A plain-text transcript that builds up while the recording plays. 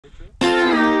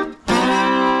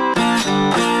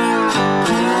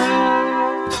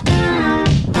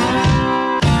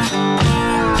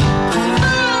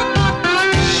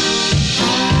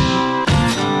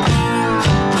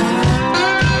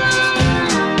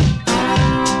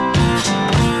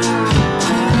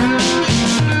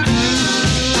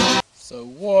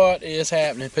is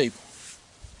happening, people.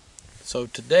 So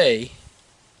today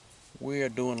we are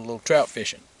doing a little trout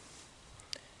fishing,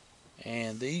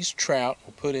 and these trout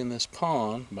were put in this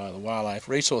pond by the Wildlife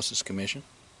Resources Commission,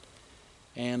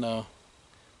 and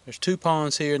there's 2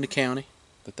 ponds here in the county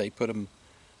that they put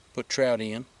trout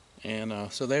in, and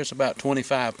so there's about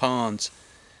 25 ponds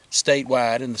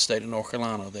statewide in the state of North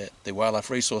Carolina that the Wildlife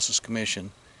Resources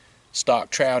Commission stock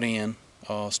trout in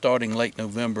starting late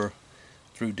November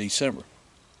through December.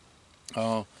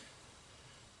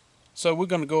 So we're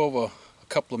going to go over a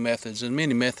couple of methods, and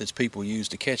many methods people use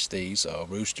to catch these.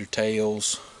 Rooster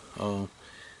tails,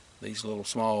 these little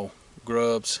small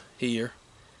grubs here,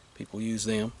 people use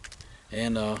them,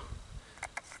 and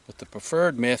but the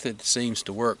preferred method seems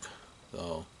to work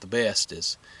the best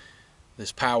is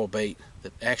this power bait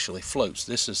that actually floats.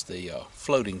 This is the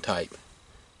floating type.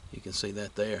 You can see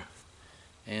that there.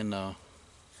 And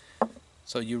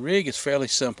so your rig is fairly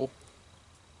simple.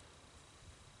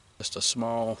 Just a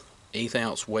small 1/8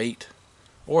 ounce weight,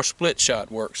 or split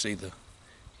shot works either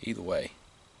way.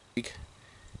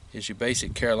 Is your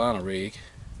basic Carolina rig.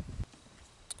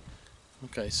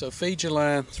 Okay, so feed your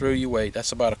line through your weight.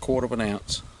 That's about 1/4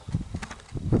 ounce.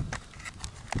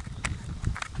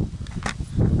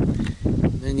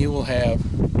 Then you will have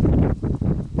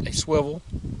a swivel.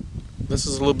 This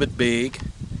is a little bit big,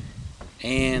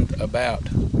 and about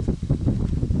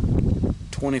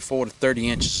 24 to 30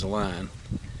 inches of line,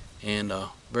 and a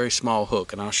very small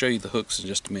hook, and I'll show you the hooks in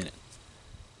just a minute.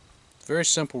 Very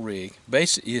simple rig.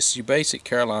 It's your basic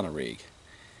Carolina rig,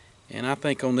 and I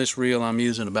think on this reel I'm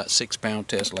using about 6-pound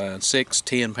test line, 6,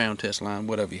 10-pound test line,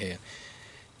 whatever you have.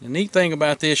 The neat thing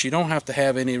about this, you don't have to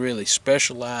have any really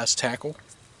specialized tackle.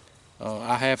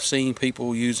 I have seen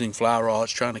people using fly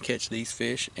rods trying to catch these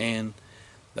fish, and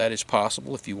that is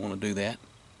possible if you want to do that.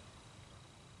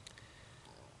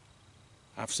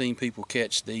 I've seen people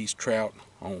catch these trout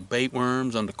on bait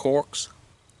worms, under corks.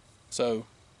 So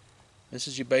this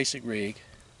is your basic rig.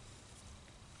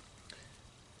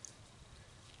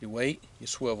 Your weight, your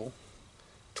swivel,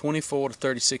 24 to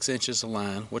 36 inches of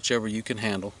line, whichever you can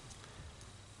handle,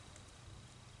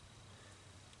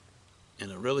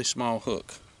 and a really small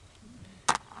hook.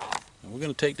 Now we're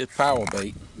going to take this power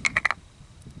bait.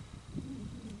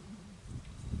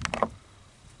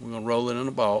 We're going to roll it in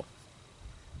a ball.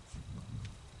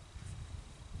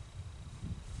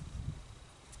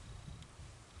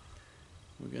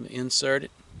 We're going to insert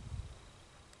it.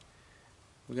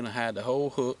 We're going to hide the whole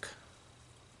hook.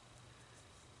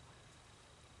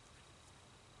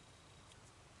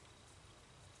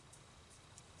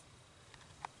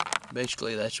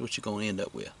 Basically, that's what you're going to end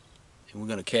up with. And we're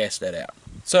going to cast that out.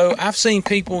 So I've seen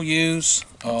people use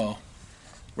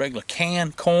regular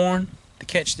canned corn to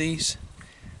catch these.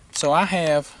 So I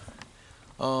have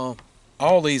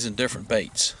all these in different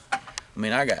baits. I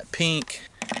mean, I got pink.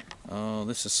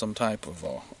 This is some type of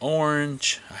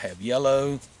orange. I have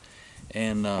yellow,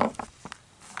 and now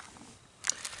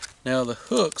the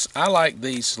hooks, I like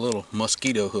these little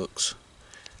mosquito hooks.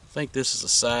 I think this is a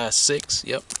size 6.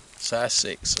 Yep, size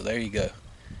 6. So there you go.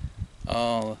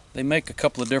 They make a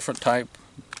couple of different type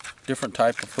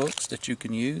of hooks that you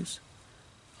can use.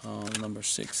 Number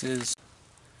 6s.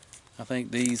 I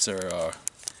think these are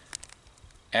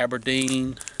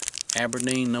Aberdeen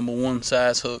number 1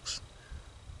 size hooks.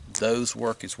 Those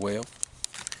work as well.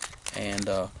 And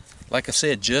like I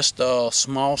said, just a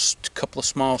couple of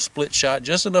small split shot,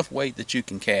 just enough weight that you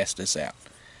can cast this out.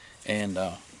 And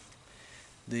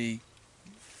if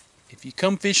you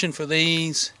come fishing for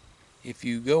these, if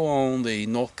you go on the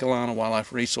North Carolina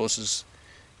Wildlife Resources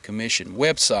Commission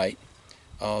website,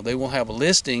 they will have a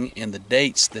listing and the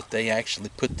dates that they actually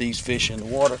put these fish in the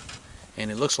water. And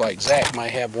it looks like Zach might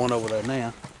have one over there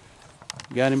now.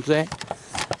 You got him, Zach?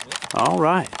 All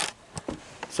right.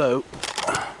 So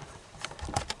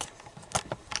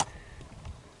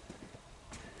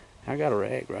I got a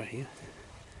rag right here.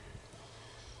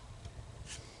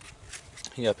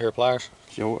 You got a pair of pliers?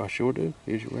 Sure, I sure do.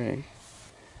 Here's your rag.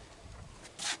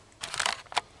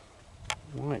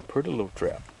 All right, pretty little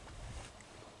trout.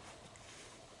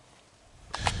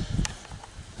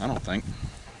 I don't think.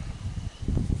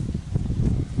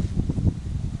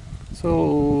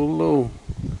 So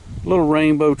little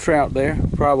rainbow trout there,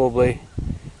 probably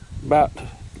about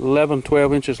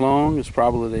 11-12 inches long. It's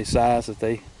probably the size that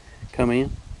they come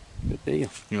in. Good deal.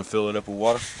 You gonna fill it up with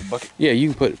water, a bucket? Yeah,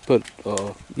 you can put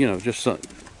you know, just something.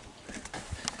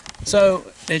 So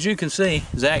as you can see,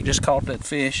 Zach just caught that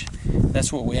fish.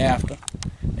 That's what we're after.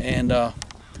 And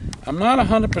I'm not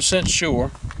 100%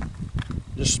 sure.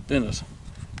 Just been a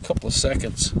couple of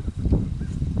seconds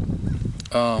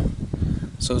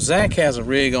So Zach has a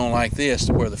rig on like this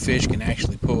to where the fish can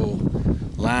actually pull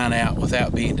line out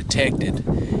without being detected.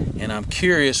 And I'm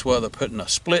curious whether putting a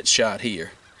split shot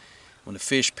here, when the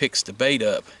fish picks the bait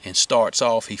up and starts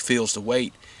off, he feels the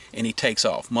weight and he takes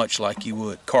off, much like you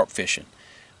would carp fishing.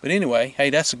 But anyway, hey,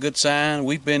 that's a good sign.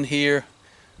 We've been here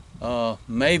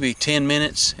maybe 10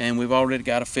 minutes and we've already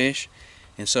got a fish.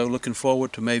 And so looking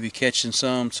forward to maybe catching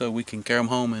some so we can carry them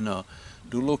home and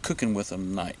do a little cooking with them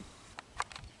tonight.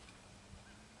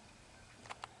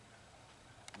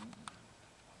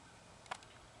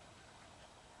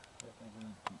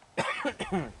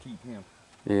 Keep him.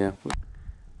 Yeah. This is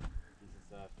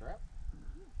Trout.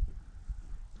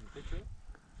 Picture it?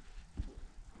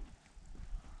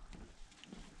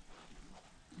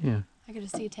 Yeah. I could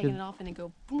just see you taking it off and it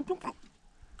go boom, boom, boom.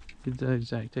 Good,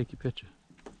 Zach. Take your picture.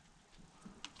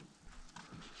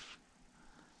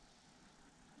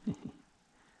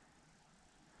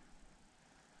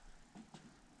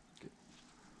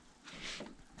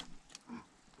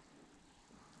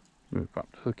 Let me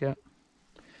pop the hook out.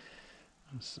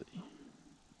 Let's see.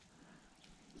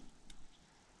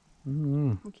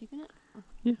 I'm keeping it.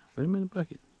 Yeah, put him in the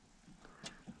bucket.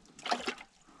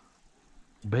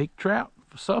 Baked trout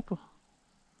for supper.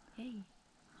 Hey.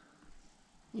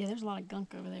 Yeah, there's a lot of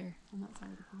gunk over there on that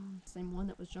side of the pond. Same one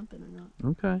that was jumping or not.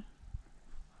 Okay.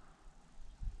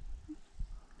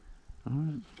 All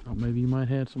right. Or maybe you might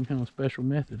have some kind of special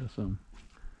method or something.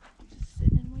 Just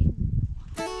sitting and waiting.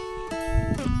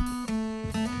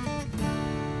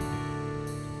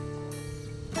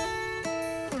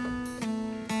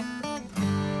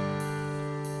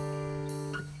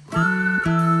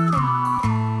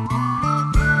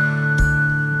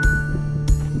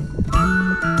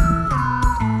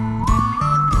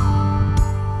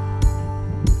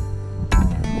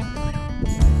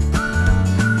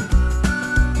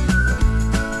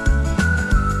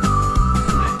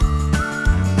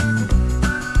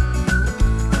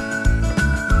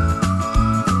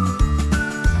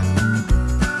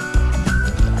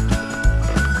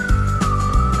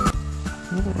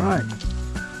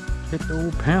 Hit the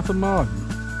old Panther Martin.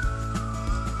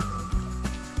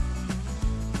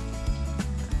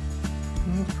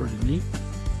 That's pretty neat.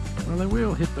 Well, they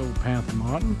will hit the old Panther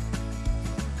Martin.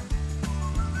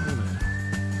 Look at that.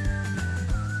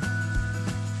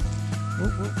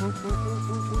 Whoop, whoop, whoop, whoop, whoop,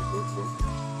 whoop, whoop, whoop.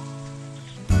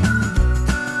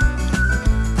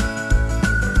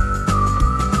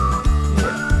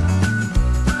 Yeah.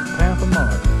 Panther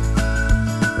Martin.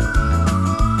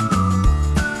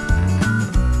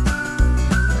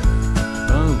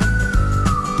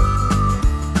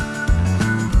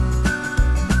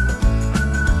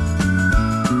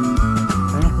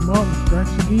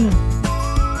 Again.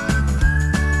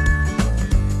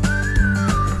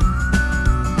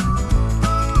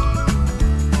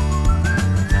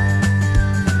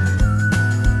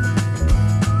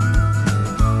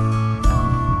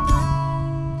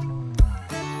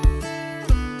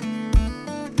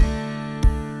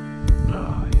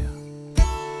 Oh yeah.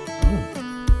 Oh.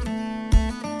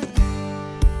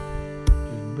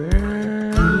 Just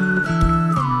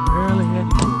barely had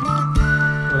to do it.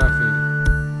 That's what I figured.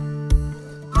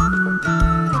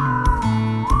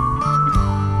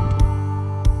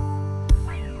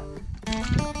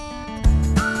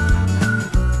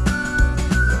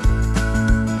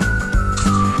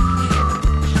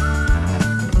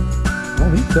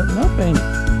 Cutting up, ain't it?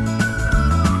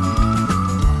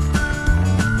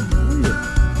 Oh yeah.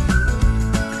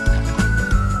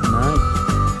 Nice.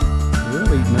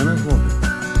 We'll eat minutes, won't we?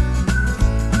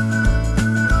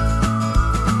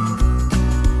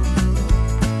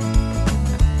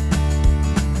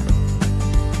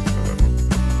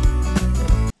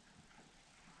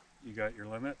 You got your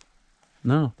limit?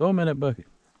 No, throw them in that bucket.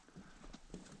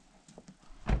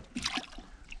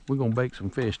 We're gonna bake some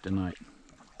fish tonight.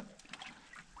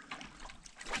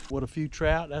 With a few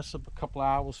trout, that's a couple of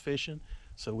hours fishing.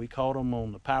 So we caught them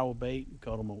on the power bait, we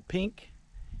caught them on pink,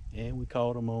 and we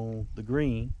caught them on the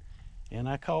green. And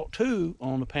I caught 2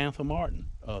 on the Panther Martin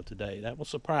today. That was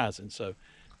surprising. So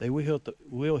they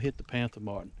will hit the Panther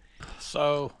Martin.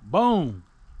 So boom.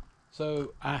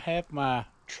 So I have my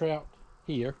trout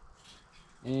here,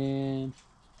 and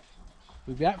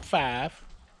we've got 5.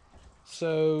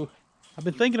 So I've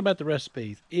been thinking about the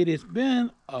recipes. It has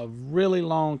been a really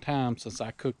long time since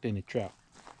I cooked any trout.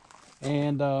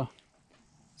 And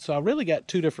so I really got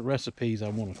 2 different recipes I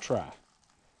want to try.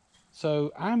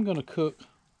 So I'm going to cook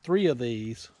 3 of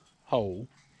these whole,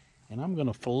 and I'm going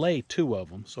to fillet 2 of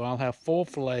them. So I'll have 4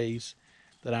 fillets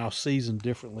that I'll season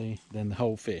differently than the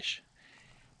whole fish.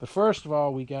 But first of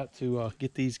all, we got to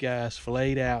get these guys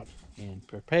filleted out and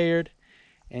prepared.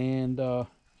 And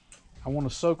I want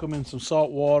to soak them in some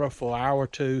salt water for an hour or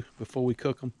two before we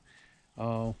cook them.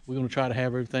 We're going to try to have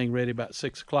everything ready about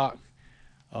 6 o'clock.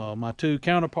 My two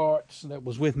counterparts that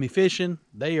was with me fishing,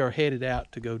 they are headed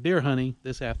out to go deer hunting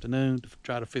this afternoon to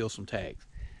try to fill some tags.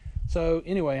 So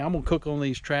anyway, I'm going to cook on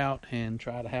these trout and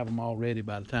try to have them all ready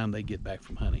by the time they get back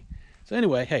from hunting. So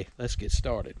anyway, hey, let's get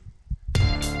started.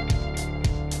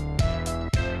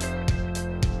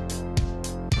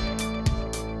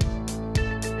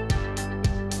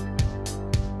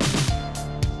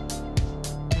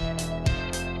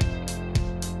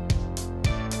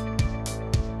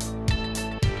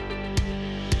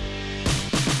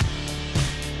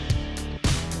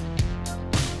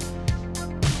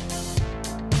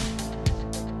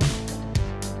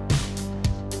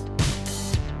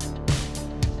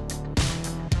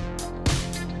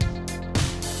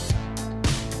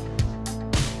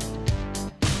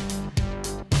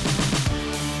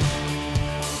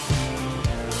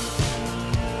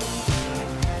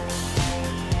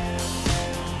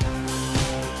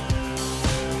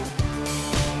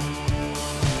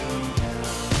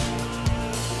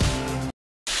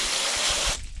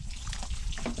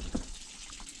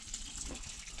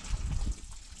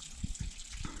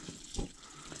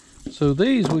 So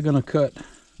these we're going to cut,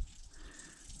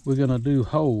 we're going to do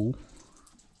whole.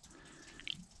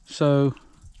 So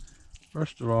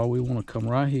first of all, we want to come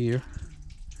right here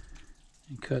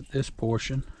and cut this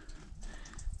portion.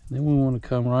 Then we want to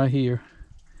come right here,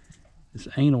 this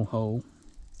anal hole.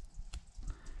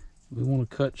 We want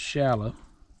to cut shallow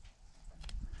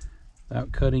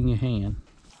without cutting your hand.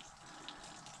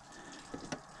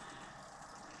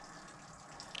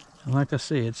 And like I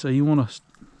said, so you want to,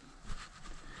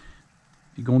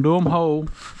 you're going to do them whole.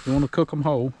 You want to cook them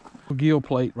whole. A gill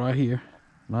plate right here.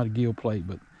 Not a gill plate,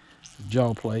 but a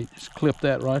jaw plate. Just clip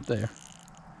that right there.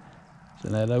 So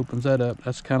that opens that up.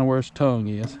 That's kind of where its tongue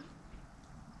is.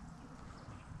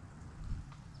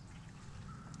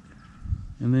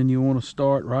 And then you want to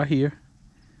start right here.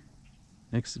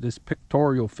 Next to this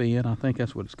pectoral fin. I think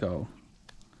that's what it's called.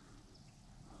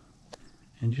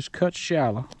 And just cut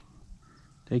shallow.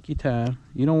 Take your time.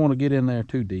 You don't want to get in there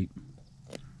too deep.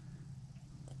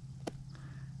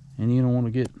 And you don't want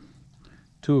to get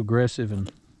too aggressive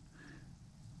and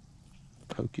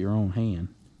poke your own hand.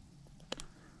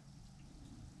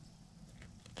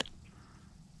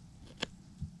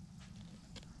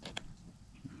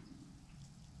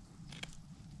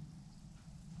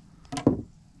 To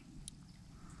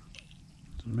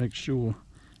make sure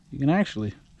you can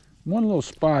actually, one little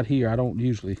spot here I don't,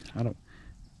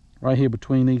 right here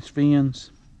between these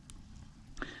fins,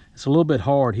 it's a little bit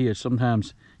hard here.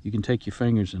 Sometimes you can take your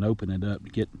fingers and open it up to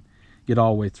get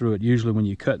all the way through it. Usually when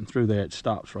you're cutting through there, it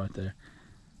stops right there.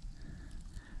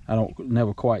 I don't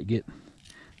never quite get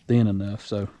thin enough,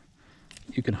 so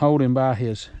you can hold him by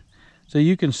his, so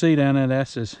you can see down there,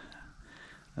 that's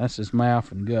his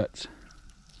mouth and guts.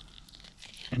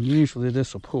 And usually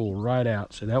this will pull right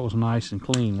out. So that was nice and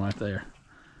clean right there.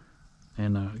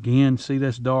 And again, see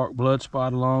this dark blood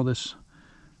spot along this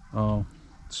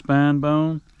spine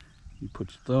bone? You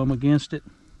put your thumb against it.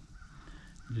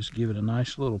 Just give it a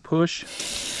nice little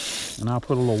push, and I'll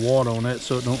put a little water on that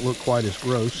so it don't look quite as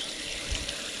gross.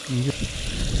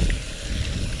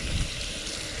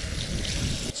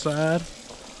 Side.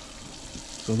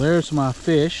 So there's my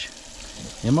fish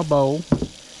in my bowl,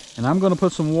 and I'm going to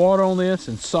put some water on this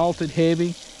and salt it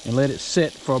heavy and let it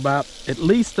sit for about at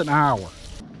least an hour.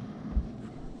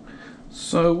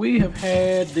 So we have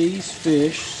had these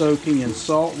fish soaking in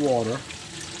salt water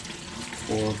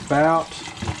for about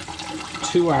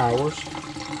 2 hours.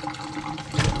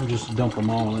 We'll just dump them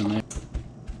all in there.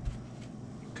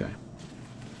 Okay.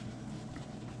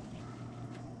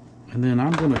 And then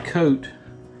I'm going to coat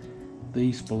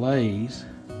these fillets.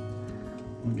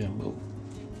 We got a little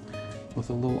with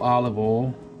a little olive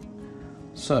oil.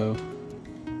 So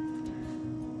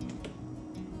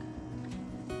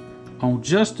on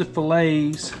just the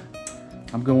fillets,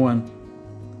 I'm going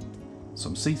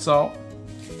some sea salt,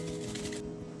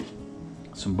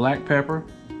 some black pepper,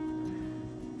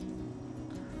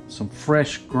 some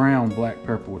fresh ground black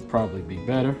pepper would probably be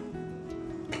better,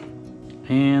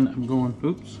 and I'm going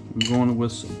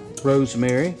with some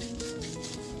rosemary,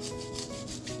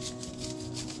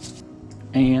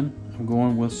 and I'm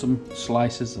going with some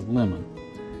slices of lemon.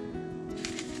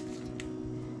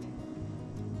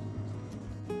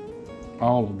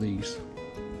 All of these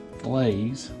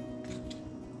fillets,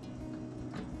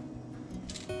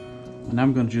 and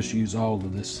I'm going to just use all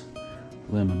of this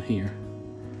lemon here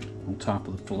on top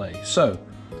of the fillet. So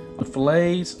the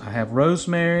fillets, I have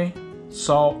rosemary,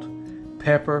 salt,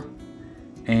 pepper,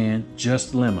 and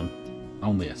just lemon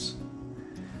on this.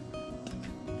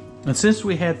 And since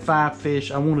we had 5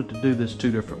 fish, I wanted to do this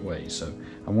 2 different ways. So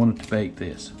I wanted to bake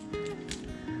this.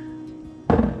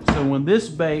 So when this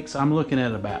bakes, I'm looking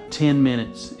at about 10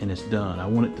 minutes and it's done. I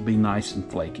want it to be nice and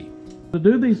flaky. To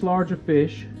do these larger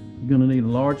fish, you're gonna need a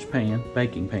large pan,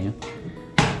 baking pan.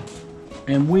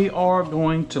 And we are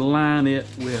going to line it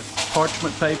with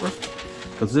parchment paper,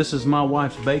 because this is my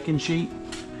wife's baking sheet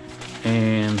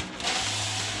and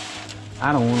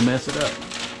I don't want to mess it up.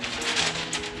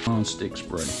 Non-stick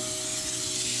spray.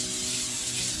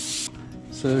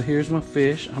 So here's my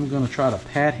fish. I'm going to try to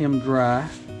pat him dry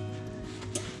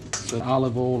so the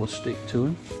olive oil will stick to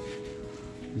him.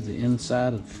 Here's the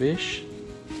inside of the fish.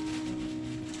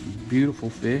 Beautiful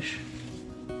fish.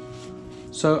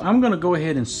 So I'm going to go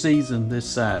ahead and season this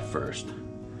side first.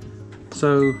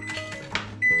 So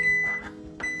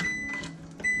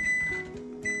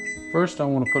first I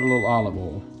want to put a little olive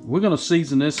oil. We're going to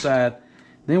season this side,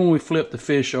 then when we flip the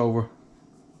fish over.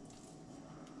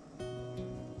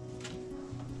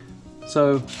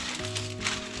 So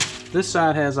this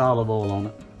side has olive oil on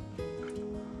it.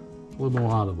 A little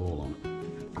more olive oil on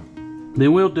it.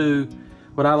 Then we'll do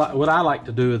what I like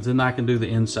to do is then I can do the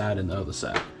inside and the other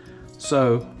side.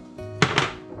 So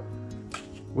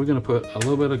we're going to put a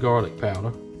little bit of garlic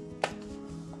powder,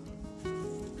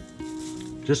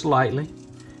 just lightly.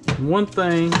 And one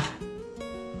thing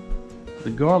the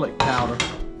garlic powder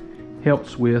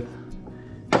helps with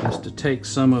is to take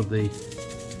some of the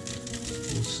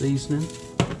seasoning.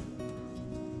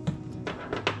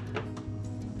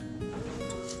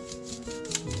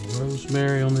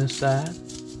 Rosemary on this side.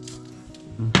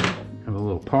 And a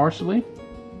little parsley.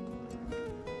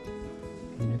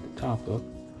 Get the top up.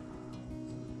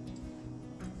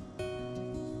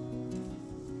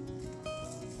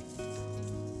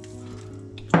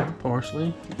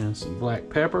 Parsley and some black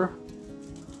pepper.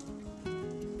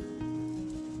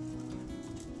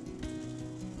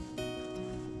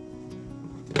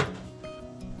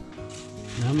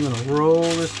 Now I'm going to roll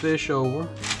this fish over,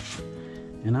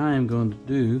 and I am going to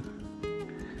do,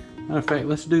 matter of fact,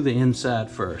 let's do the inside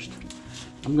first.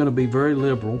 I'm going to be very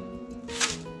liberal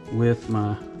with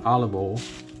my olive oil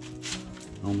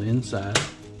on the inside.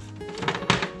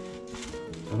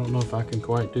 I don't know if I can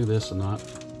quite do this or not.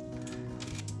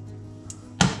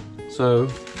 So,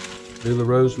 do the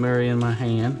rosemary in my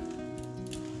hand.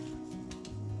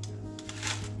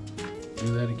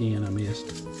 Do that again, I missed.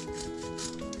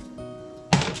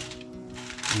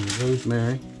 And the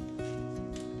rosemary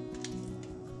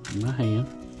in my hand.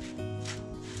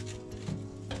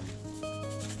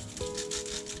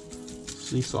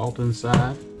 Sea salt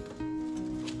inside.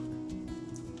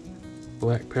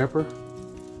 Black pepper.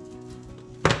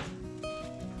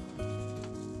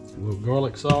 A little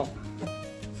garlic salt.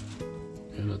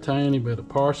 And a tiny bit of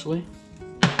parsley.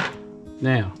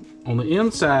 Now, on the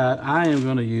inside, I am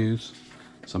going to use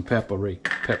some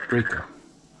paprika.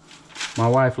 My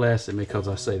wife laughs at me because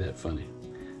I say that funny.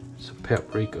 Some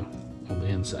paprika on the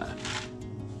inside.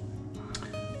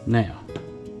 Now,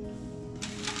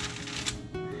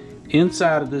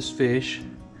 inside of this fish,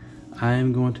 I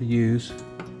am going to use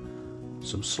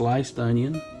some sliced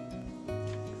onion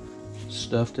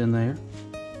stuffed in there.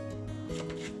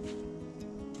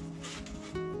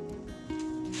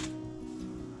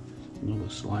 Another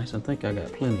slice. I think I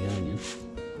got plenty of onion.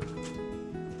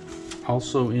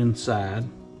 Also inside,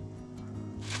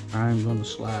 I'm going to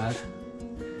slide.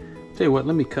 Tell you what,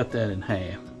 let me cut that in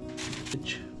half.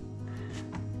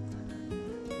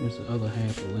 Here's the other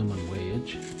half of lemon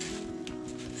wedge.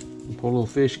 The poor little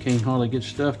fish can't hardly get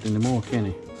stuffed anymore, can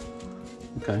he?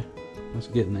 Okay, let's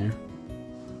get in there.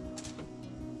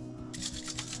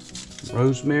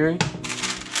 Rosemary.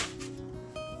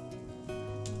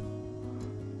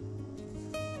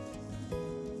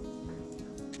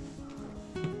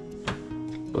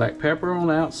 Black pepper on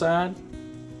the outside.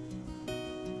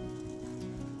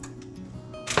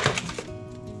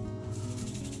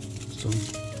 Some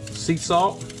sea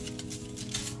salt.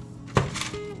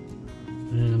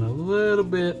 And a little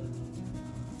bit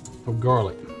of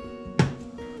garlic.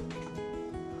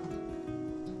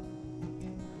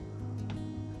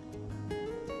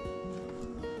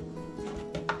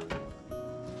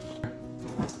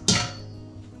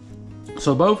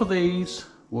 So both of these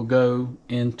will go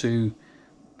into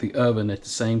the oven at the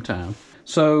same time.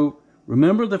 So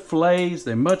remember the fillets,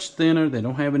 they're much thinner, they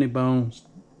don't have any bones.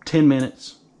 10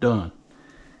 minutes, done.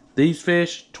 These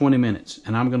fish, 20 minutes,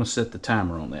 and I'm gonna set the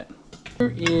timer on that.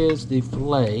 Here is the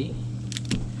fillet.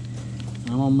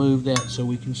 I'm gonna move that so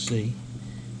we can see.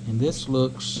 And this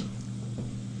looks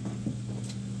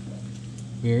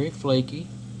very flaky.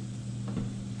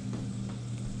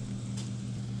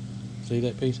 See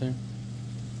that piece there?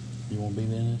 You want to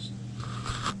be in this?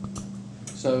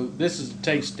 So this is a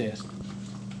taste test.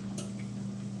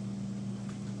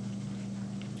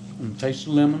 Taste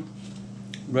the lemon,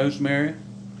 rosemary,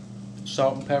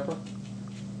 salt and pepper.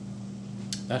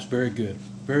 That's very good.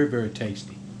 Very, very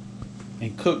tasty.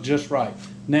 And cooked just right.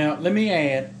 Now, let me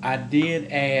add, I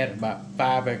did add about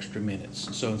 5 extra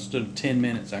minutes. So instead of 10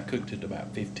 minutes, I cooked it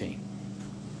about 15.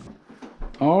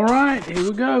 All right, here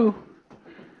we go.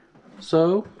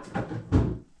 So,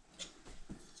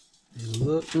 it'll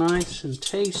look nice and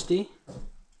tasty.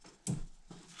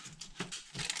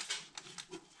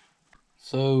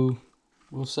 So,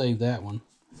 we'll save that one.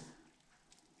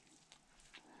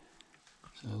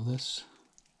 So let's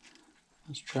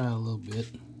try a little bit.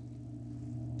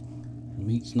 The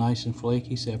meat's nice and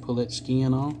flaky, so I pull that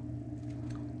skin off.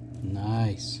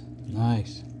 Nice,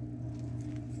 nice.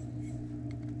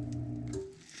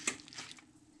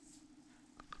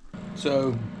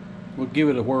 So we'll give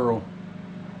it a whirl.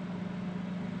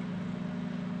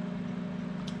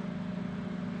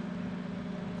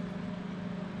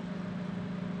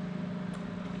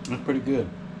 That's pretty good.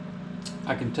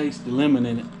 I can taste the lemon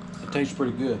in it. It tastes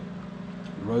pretty good.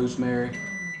 Rosemary.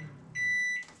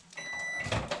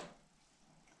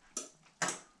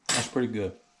 That's pretty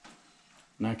good.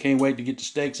 And I can't wait to get the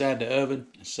steaks out of the oven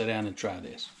and sit down and try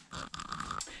this.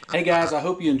 Hey guys, I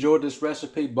hope you enjoyed this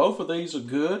recipe. Both of these are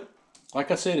good.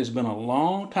 Like I said, it's been a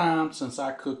long time since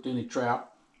I cooked any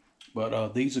trout.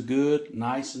 But these are good,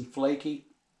 nice and flaky,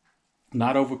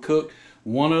 not overcooked.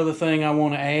 One other thing I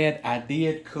want to add, I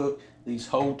did cook these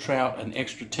whole trout an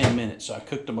extra 10 minutes. So I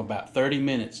cooked them about 30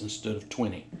 minutes instead of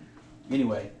 20.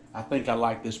 Anyway, I think I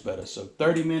like this better. So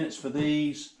 30 minutes for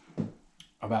these,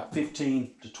 about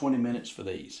 15 to 20 minutes for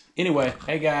these. Anyway,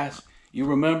 hey guys, you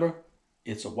remember,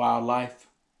 it's a wildlife,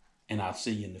 and I'll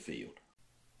see you in the field.